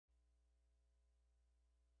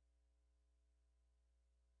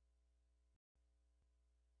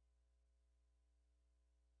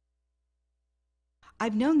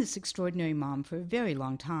I've known this extraordinary mom for a very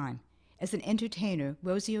long time. As an entertainer,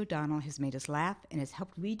 Rosie O'Donnell has made us laugh and has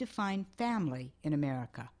helped redefine family in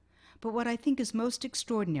America. But what I think is most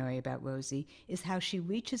extraordinary about Rosie is how she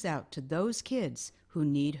reaches out to those kids who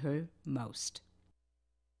need her most.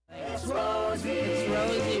 It's Rosie. It's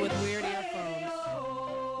Rosie with weird earphones.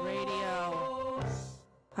 Radio.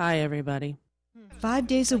 Hi, everybody. 5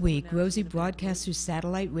 days a week, Rosie broadcasts her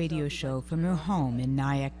satellite radio show from her home in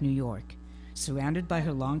Nyack, New York. Surrounded by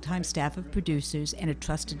her longtime staff of producers and a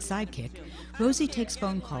trusted sidekick, Rosie takes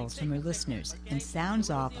phone calls from her listeners and sounds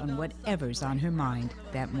off on whatever's on her mind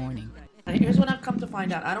that morning. Here's what I've come to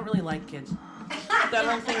find out. I don't really like kids. That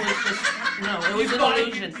whole thing was just, no, it was an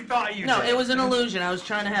illusion. No, it was an illusion. I was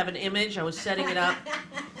trying to have an image. I was setting it up.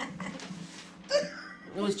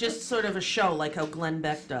 It was just sort of a show like how Glenn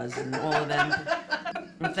Beck does and all of them.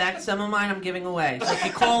 In fact, some of mine I'm giving away. So if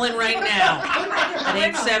you call in right now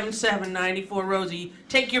at 877-94-ROSIE,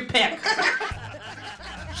 take your pick.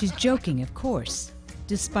 She's joking, of course.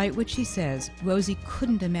 Despite what she says, Rosie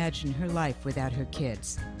couldn't imagine her life without her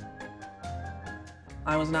kids.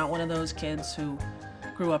 I was not one of those kids who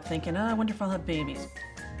grew up thinking, I wonder if I'll have babies.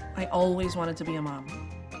 I always wanted to be a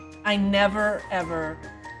mom. I never, ever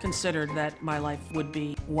considered that my life would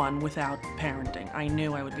be one without parenting. I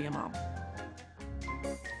knew I would be a mom.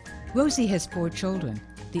 Rosie has 4 children.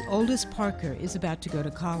 The oldest, Parker, is about to go to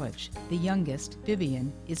college. The youngest,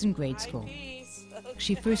 Vivian, is in grade school.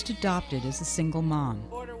 She first adopted as a single mom.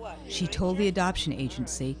 She told the adoption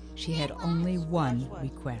agency she had only one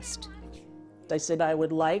request. I said I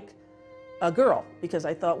would like a girl because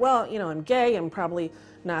I thought, well, you know, I'm gay, I'm probably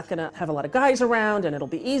not going to have a lot of guys around and it'll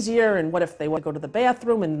be easier, and what if they want to go to the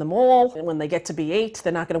bathroom in the mall, and when they get to be 8,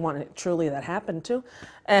 they're not going to want it. Truly, that happened too.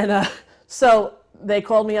 And so they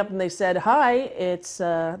called me up and they said, hi, it's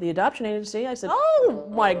the adoption agency. I said, oh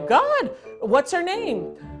my God, what's her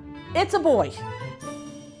name? It's a boy.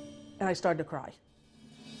 And I started to cry.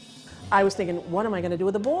 I was thinking, what am I going to do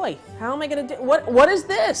with a boy? How am I going to do, what is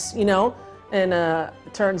this, you know? And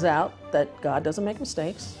it turns out that God doesn't make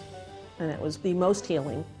mistakes. And it was the most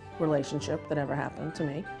healing relationship that ever happened to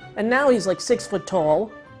me. And now he's like 6 foot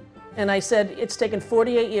tall. And I said, it's taken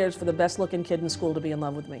 48 years for the best looking kid in school to be in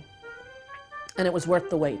love with me. And it was worth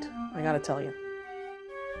the wait, I gotta tell you.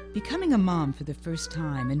 Becoming a mom for the first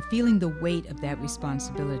time and feeling the weight of that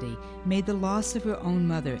responsibility made the loss of her own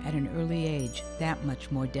mother at an early age that much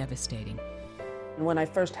more devastating. And when I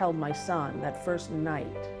first held my son, that first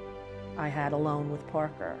night I had alone with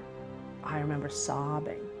Parker, I remember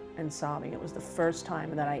sobbing and sobbing. It was the first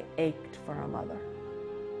time that I ached for a mother.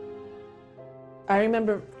 I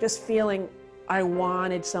remember just feeling I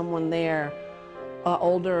wanted someone there, an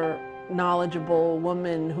older, knowledgeable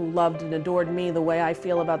woman who loved and adored me the way I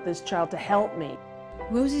feel about this child, to help me.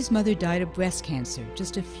 Rosie's mother died of breast cancer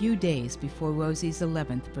just a few days before Rosie's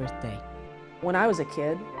 11th birthday. When I was a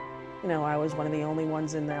kid, you know, I was one of the only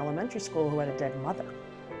ones in the elementary school who had a dead mother,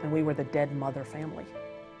 and we were the dead mother family.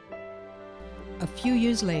 A few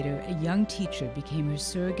years later, a young teacher became her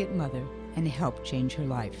surrogate mother and helped change her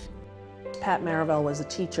life. Pat Marivelle was a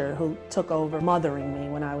teacher who took over mothering me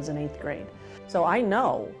when I was in 8th grade. So I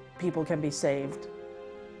know people can be saved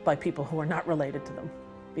by people who are not related to them,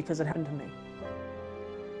 because it happened to me.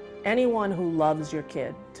 Anyone who loves your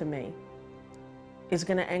kid, to me, is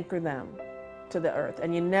going to anchor them to the earth,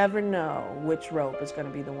 and you never know which rope is going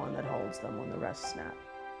to be the one that holds them when the rest snap.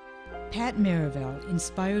 Pat Marivelle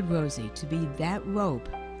inspired Rosie to be that rope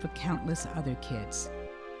for countless other kids.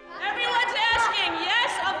 Everyone's asking,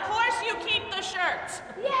 yes, of course you keep the shirts.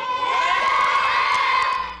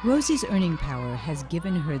 Rosie's earning power has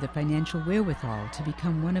given her the financial wherewithal to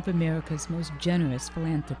become one of America's most generous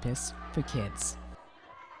philanthropists for kids.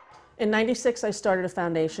 In '96, I started a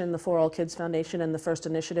foundation, the For All Kids Foundation, and the first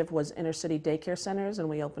initiative was inner city daycare centers, and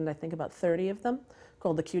we opened, I think, about 30 of them,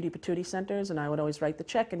 called the Cutie Patootie Centers, and I would always write the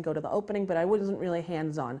check and go to the opening, but I wasn't really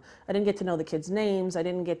hands-on. I didn't get to know the kids' names. I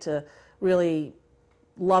didn't get to really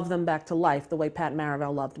love them back to life the way Pat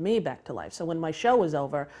Marivelle loved me back to life. So when my show was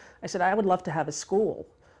over, I said, I would love to have a school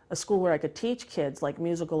where I could teach kids like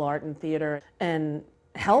musical art and theater and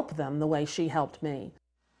help them the way she helped me.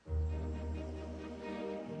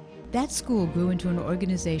 That school grew into an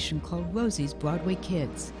organization called Rosie's Broadway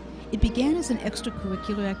Kids. It began as an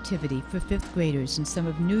extracurricular activity for 5th graders in some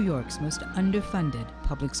of New York's most underfunded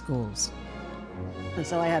public schools. And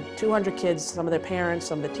so I had 200 kids, some of their parents,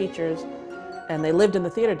 some of the teachers, and they lived in the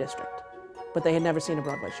theater district, but they had never seen a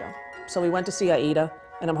Broadway show. So we went to see Aida,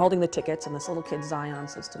 and I'm holding the tickets, and this little kid, Zion,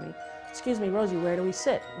 says to me, "Excuse me, Rosie, where do we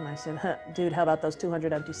sit?" And I said, "Dude, how about those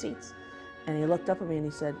 200 empty seats?" And he looked up at me and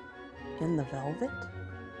he said, "In the velvet?"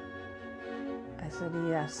 I said,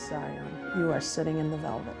 yes, Zion, you are sitting in the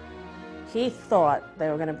velvet. He thought they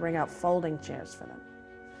were going to bring out folding chairs for them.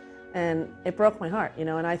 And it broke my heart, you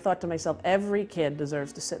know, and I thought to myself, every kid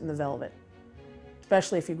deserves to sit in the velvet,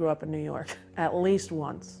 especially if you grew up in New York, at least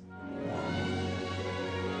once.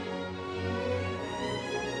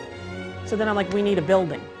 So then I'm like, we need a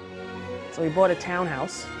building. So we bought a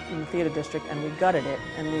townhouse in the theater district and we gutted it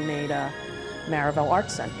and we made a Marivelle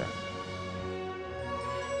Arts Center.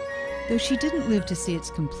 Though she didn't live to see its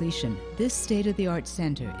completion, this state-of-the-art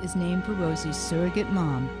center is named for Rosie's surrogate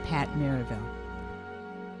mom, Pat Marivelle.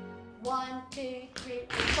 1, 2, 3,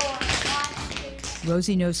 4, 1, 2.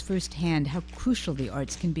 Rosie knows firsthand how crucial the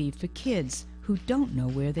arts can be for kids who don't know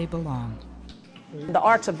where they belong. The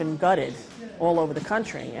arts have been gutted all over the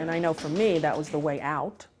country, and I know for me that was the way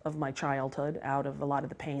out of my childhood, out of a lot of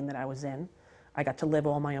the pain that I was in. I got to live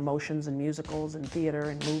all my emotions in musicals and theater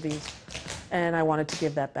and movies, and I wanted to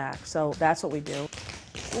give that back. So that's what we do.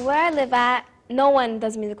 Where I live at, no one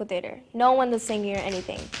does musical theater. No one does singing or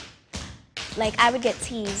anything. Like, I would get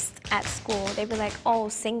teased at school. They'd be like, oh,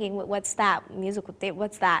 singing, what's that? Musical theater,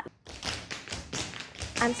 what's that?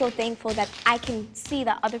 I'm so thankful that I can see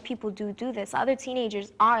that other people do this. Other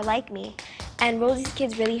teenagers are like me. And Rosie's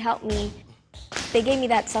kids really helped me. They gave me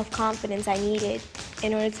that self-confidence I needed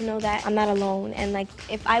in order to know that I'm not alone. And like,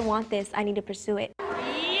 if I want this, I need to pursue it.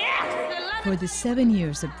 For the 7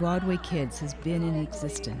 years that Broadway Kids has been in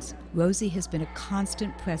existence, Rosie has been a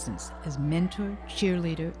constant presence as mentor,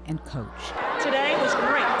 cheerleader, and coach. Today was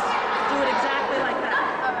great. Do it exactly like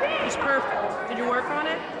that. It was perfect. Did you work on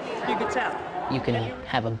it? You could tell. You can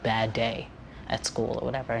have a bad day at school or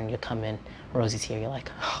whatever, and you come in, Rosie's here, you're like,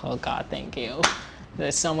 oh God, thank you.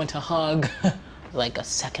 There's someone to hug. Like a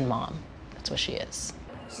second mom. That's what she is.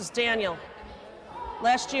 This is Daniel.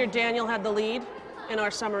 Last year, Daniel had the lead in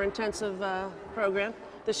our summer intensive program.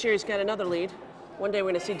 This year, he's got another lead. One day, we're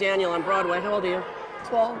going to see Daniel on Broadway. How old are you?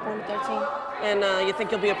 12, going to 13. And you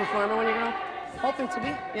think you'll be a performer when you grow up? Hoping to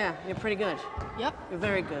be. Yeah, you're pretty good. Yep. You're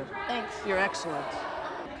very good. Thanks. You're excellent.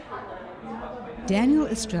 Daniel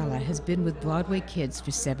Estrella has been with Broadway Kids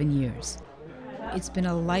for 7 years. It's been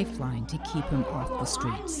a lifeline to keep him off the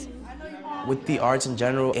streets. With the arts in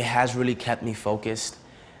general, it has really kept me focused,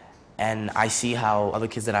 and I see how other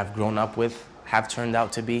kids that I've grown up with have turned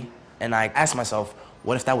out to be, and I ask myself,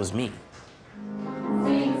 what if that was me?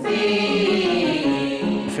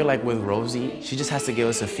 I feel like with Rosie, she just has to give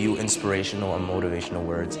us a few inspirational and motivational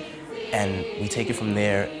words, and we take it from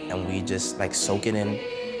there and we just like soak it in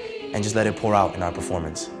and just let it pour out in our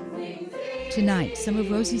performance. Tonight, some of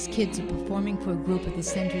Rosie's kids are performing for a group of the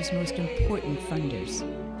center's most important funders.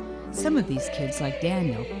 Some of these kids, like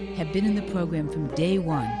Daniel, have been in the program from day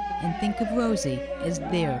one and think of Rosie as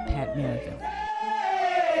their Pat Marivelle.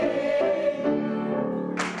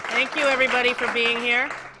 Thank you, everybody, for being here.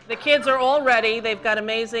 The kids are all ready. They've got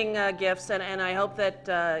amazing gifts, and I hope that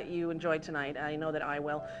you enjoyed tonight. I know that I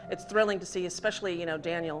will. It's thrilling to see, especially, you know,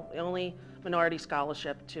 Daniel, the only minority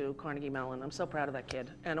scholarship to Carnegie Mellon. I'm so proud of that kid,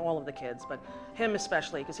 and all of the kids, but him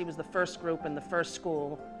especially, because he was the first group in the first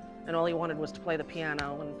school, and all he wanted was to play the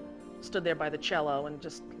piano, and stood there by the cello, and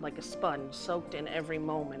just like a sponge, soaked in every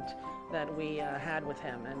moment that we had with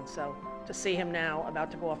him. And so to see him now about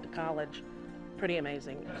to go off to college, pretty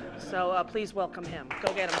amazing. So please welcome him.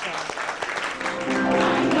 Go get him, Tom.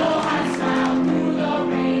 I know I smile through the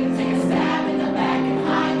rain, take a stab in the back and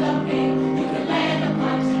hide the pain. You can land a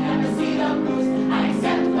punch, never see the bruise. I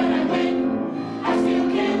accept when I win, I still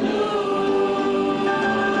can lose.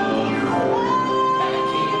 Gotta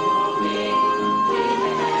keep moving,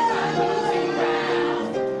 even as I'm losing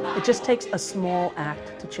ground. It just takes a small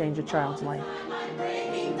act to change a child's life.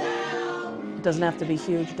 It doesn't have to be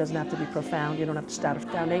huge, it doesn't have to be profound, you don't have to start a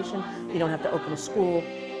foundation, you don't have to open a school.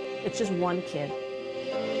 It's just one kid.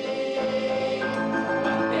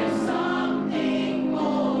 But there's something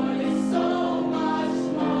more, there's so much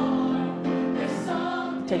more. There's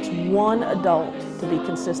something. It takes one adult to be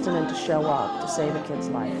consistent and to show up to save a kid's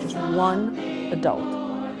life. Just one adult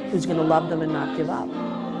who's going to love them and not give up.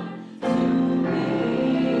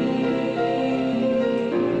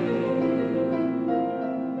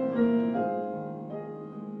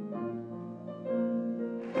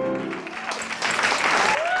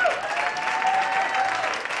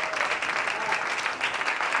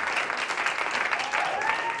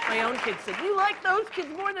 My own kid said, "You like those kids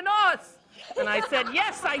more than us?" And I said,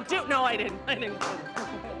 "Yes, I do." No, I didn't.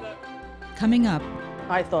 Coming up,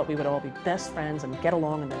 I thought we would all be best friends and get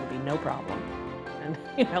along and there would be no problem. And,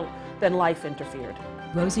 you know, then life interfered.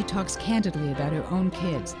 Rosie talks candidly about her own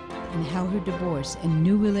kids and how her divorce and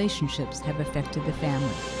new relationships have affected the family.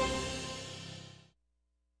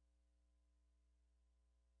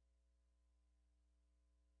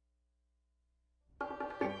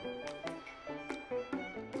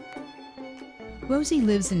 Rosie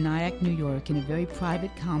lives in Nyack, New York in a very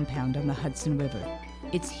private compound on the Hudson River.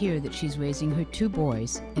 It's here that she's raising her 2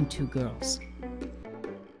 boys and 2 girls.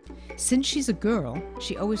 Since she's a girl,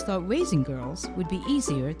 she always thought raising girls would be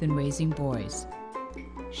easier than raising boys.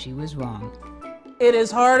 She was wrong. It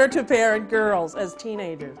is harder to parent girls as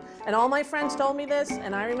teenagers. And all my friends told me this,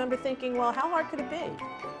 and I remember thinking, well, how hard could it be?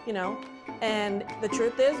 You know? And the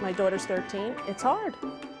truth is, my daughter's 13, it's hard.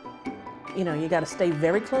 You know, you got to stay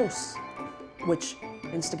very close, which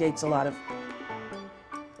instigates a lot of...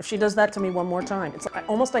 If she does that to me one more time, it's like,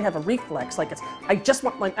 almost I have a reflex, like it's, I just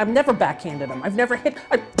want, like, I've never backhanded them. I've never hit,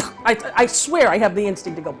 I swear I have the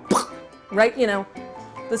instinct to go, right? You know,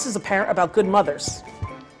 this is about good mothers.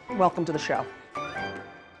 Welcome to the show.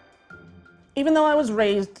 Even though I was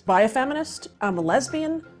raised by a feminist, I'm a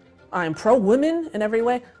lesbian, I'm pro-women in every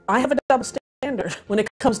way, I have a double standard when it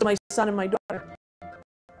comes to my son and my daughter.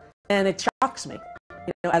 And it shocks me,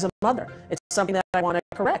 you know, as a mother. It's something that I want to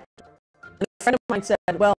correct. And a friend of mine said,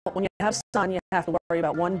 well, when you have a son, you have to worry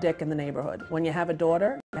about one dick in the neighborhood. When you have a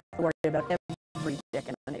daughter, you have to worry about every dick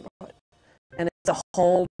in the neighborhood. And it's a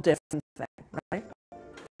whole different thing, right?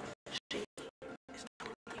 She is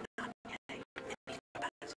totally not gay.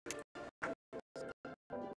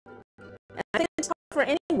 And I think it's hard for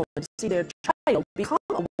any woman to see their child become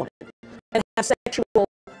a woman and have sexual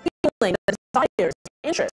feelings, desires,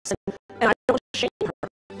 interests, and I don't shame her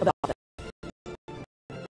about that.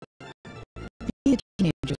 Being a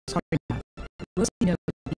teenager is hard enough. Rosie knows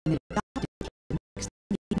that being an adopted kid makes it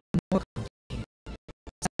even more complicated.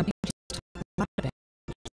 Something she talks a lot about.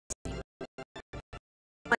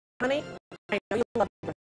 Honey, I know you love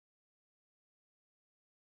me.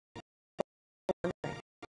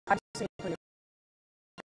 I've seen you.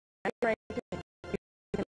 I'm ready to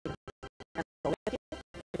go with you.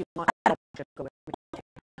 If you want, I don't want you to go with me.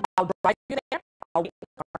 I'll drive you there. I'll wait in the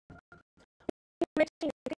car.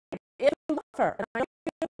 If you love her, and I know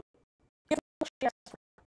you do, give her what she asks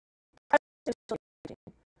for.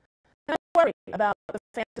 And I worry about the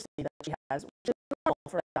fantasy that she has, which is normal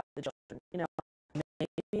for adopted children. You know,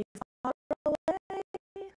 maybe far away,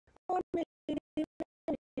 or maybe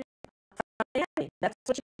from Miami. That's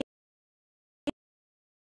what she needs.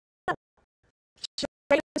 She's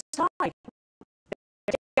ready to decide.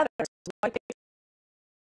 They're together. So I think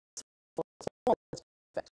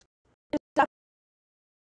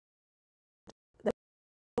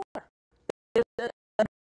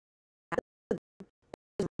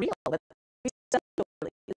is real.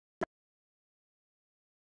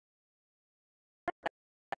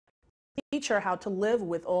 Teach her how to live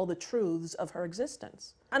with all the truths of her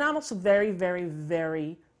existence. And I'm also very, very,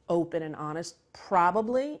 very open and honest.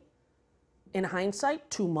 Probably, in hindsight,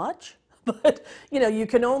 too much. But, you know, you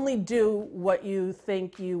can only do what you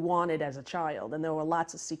think you wanted as a child. And there were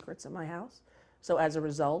lots of secrets in my house. So as a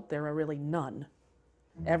result, there are really none.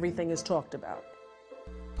 Everything is talked about.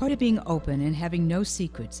 Part of being open and having no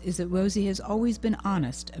secrets is that Rosie has always been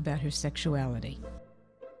honest about her sexuality.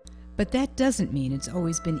 But that doesn't mean it's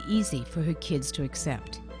always been easy for her kids to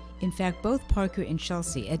accept. In fact, both Parker and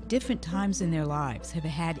Chelsea at different times in their lives have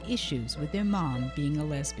had issues with their mom being a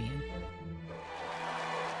lesbian.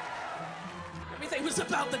 Everything was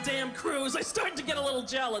about the damn cruise. I started to get a little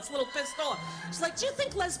jealous, a little pissed off. She's like, do you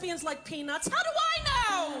think lesbians like peanuts? How do I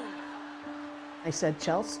know? I said,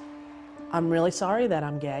 Chelsea, I'm really sorry that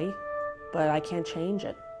I'm gay, but I can't change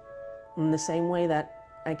it. In the same way that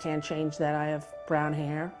I can't change that I have brown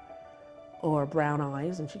hair or brown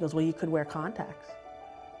eyes. And she goes, well, you could wear contacts.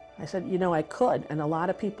 I said, you know, I could, and a lot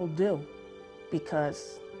of people do,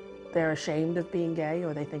 because they're ashamed of being gay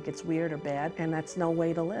or they think it's weird or bad, and that's no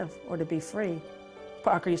way to live or to be free.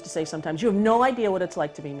 Parker used to say sometimes, you have no idea what it's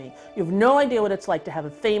like to be me. You have no idea what it's like to have a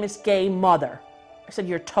famous gay mother. I said,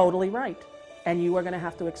 you're totally right, and you are going to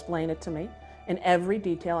have to explain it to me in every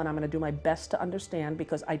detail, and I'm going to do my best to understand,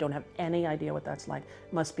 because I don't have any idea what that's like.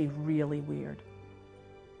 It must be really weird.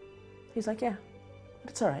 He's like, yeah,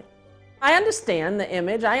 it's all right. I understand the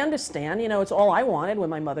image. I understand, you know, it's all I wanted when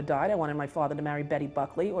my mother died. I wanted my father to marry Betty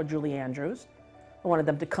Buckley or Julie Andrews. I wanted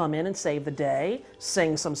them to come in and save the day,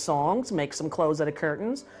 sing some songs, make some clothes out of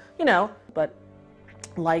curtains, you know, but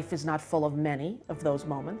life is not full of many of those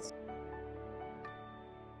moments.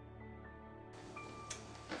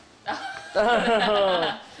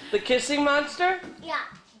 The kissing monster? Yeah.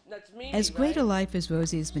 That's me. As great a life as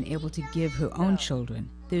Rosie has been able to give her own children,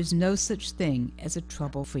 there's no such thing as a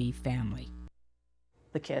trouble-free family.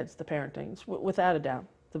 The kids, the parenting, without a doubt,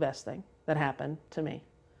 the best thing that happened to me.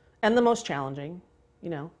 And the most challenging, you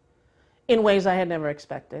know, in ways I had never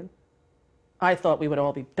expected. I thought we would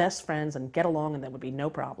all be best friends and get along and there would be no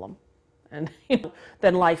problem. And you know,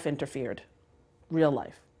 then life interfered. real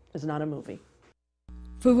life. It's not a movie.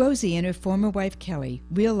 For Rosie and her former wife Kelly,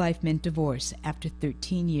 real life meant divorce after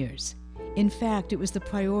 13 years. In fact, it was the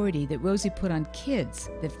priority that Rosie put on kids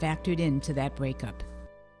that factored into that breakup.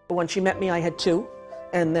 When she met me, I had 2,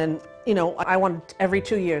 and then, you know, I wanted every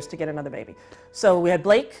 2 years to get another baby. So we had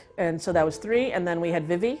Blake, and so that was 3, and then we had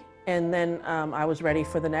Vivi, and then I was ready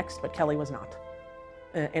for the next, but Kelly was not,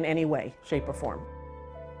 in any way, shape, or form.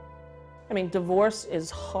 I mean, divorce is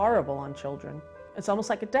horrible on children. It's almost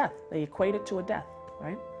like a death. They equate it to a death,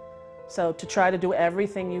 right? So to try to do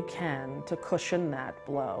everything you can to cushion that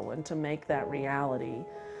blow and to make that reality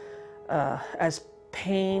as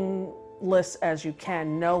painless as you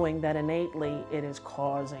can, knowing that innately it is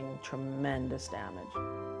causing tremendous damage.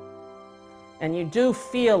 And you do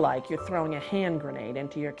feel like you're throwing a hand grenade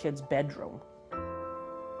into your kid's bedroom.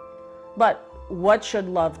 But what should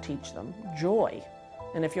love teach them? Joy.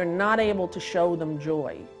 And if you're not able to show them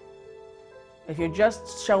joy, if you're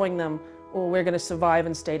just showing them, well, we're going to survive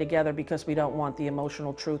and stay together because we don't want the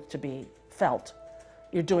emotional truth to be felt,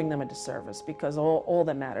 you're doing them a disservice, because all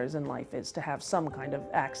that matters in life is to have some kind of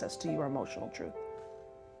access to your emotional truth.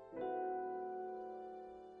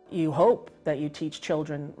 You hope that you teach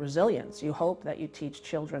children resilience. You hope that you teach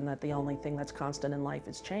children that the only thing that's constant in life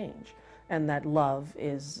is change, and that love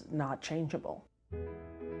is not changeable.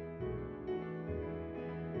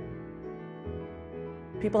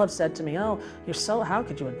 People have said to me, oh, how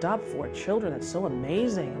could you adopt 4 children? That's so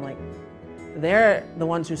amazing. I'm like, they're the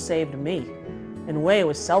ones who saved me. In a way, it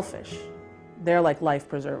was selfish. They're like life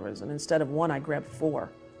preservers, and instead of 1, I grabbed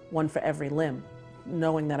 4, 1 for every limb,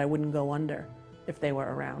 knowing that I wouldn't go under if they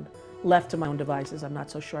were around. Left to my own devices, I'm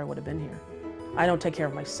not so sure I would have been here. I don't take care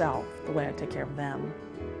of myself the way I take care of them.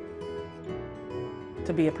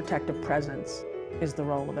 To be a protective presence is the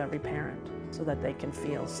role of every parent, so that they can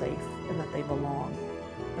feel safe and that they belong,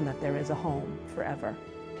 and that there is a home forever.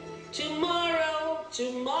 Tomorrow,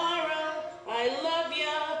 tomorrow, I love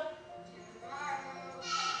ya.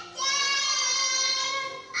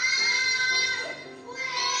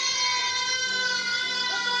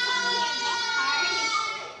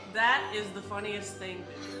 That is the funniest thing.